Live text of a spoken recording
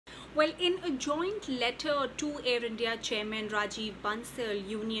Well, in a joint letter to Air India Chairman Rajiv Bansal,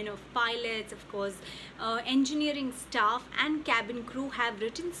 Union of Pilots, of course, engineering staff and cabin crew have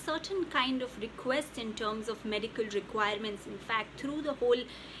written certain kind of requests in terms of medical requirements. In fact, through the whole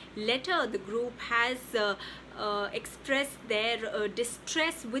letter, the group has expressed their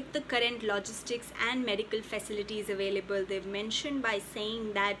distress with the current logistics and medical facilities available. They've mentioned by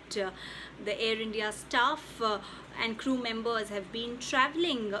saying that the Air India staff and crew members have been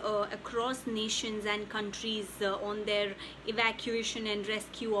traveling across nations and countries on their evacuation and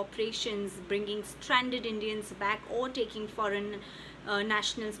rescue operations, bringing stranded Indians back or taking foreign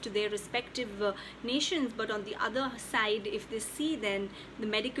nationals to their respective nations. But on the other side, if they see, then the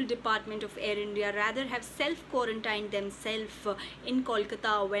medical department of Air India rather have self-quarantined themselves in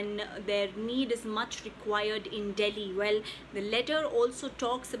Kolkata when their need is much required in Delhi. Well, the letter also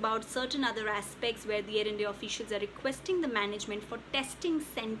talks about certain other aspects where the Air India officials are requesting the management for testing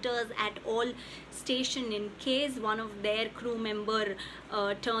centers at all stations in case one of their crew member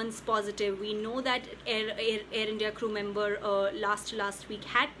turns positive. We know that Air India crew member last week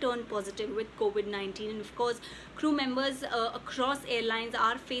had turned positive with COVID-19, and of course crew members across airlines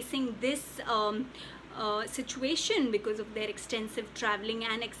are facing this situation because of their extensive traveling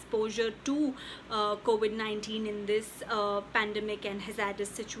and exposure to COVID-19 in this pandemic and hazardous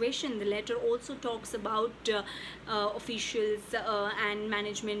situation. The letter also talks about officials and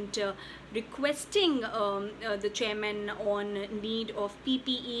management requesting the chairman on need of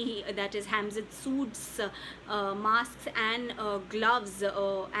PPE, that is Hamzat suits, masks and gloves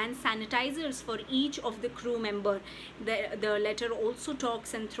and sanitizers for each of the crew member. The letter also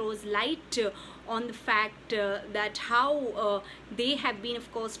talks and throws light on the fact that how they have been, of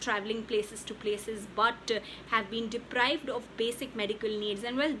course, traveling places to places, but have been deprived of basic medical needs.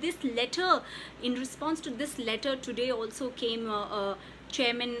 And well, this letter, in response to this letter today also came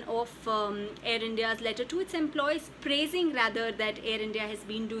chairman of Air India's letter to its employees, praising rather that Air India has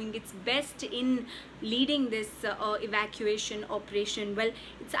been doing its best in leading this evacuation operation. Well,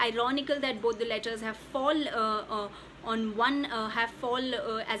 it's ironical that both the letters have fall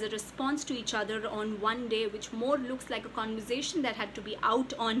as a response to each other on one day, which more looks like a conversation that had to be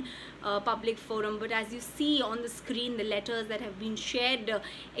out on public forum. But as you see on the screen, the letters that have been shared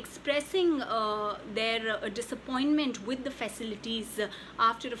expressing their disappointment with the facilities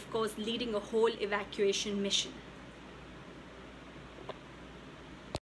after, of course, leading a whole evacuation mission.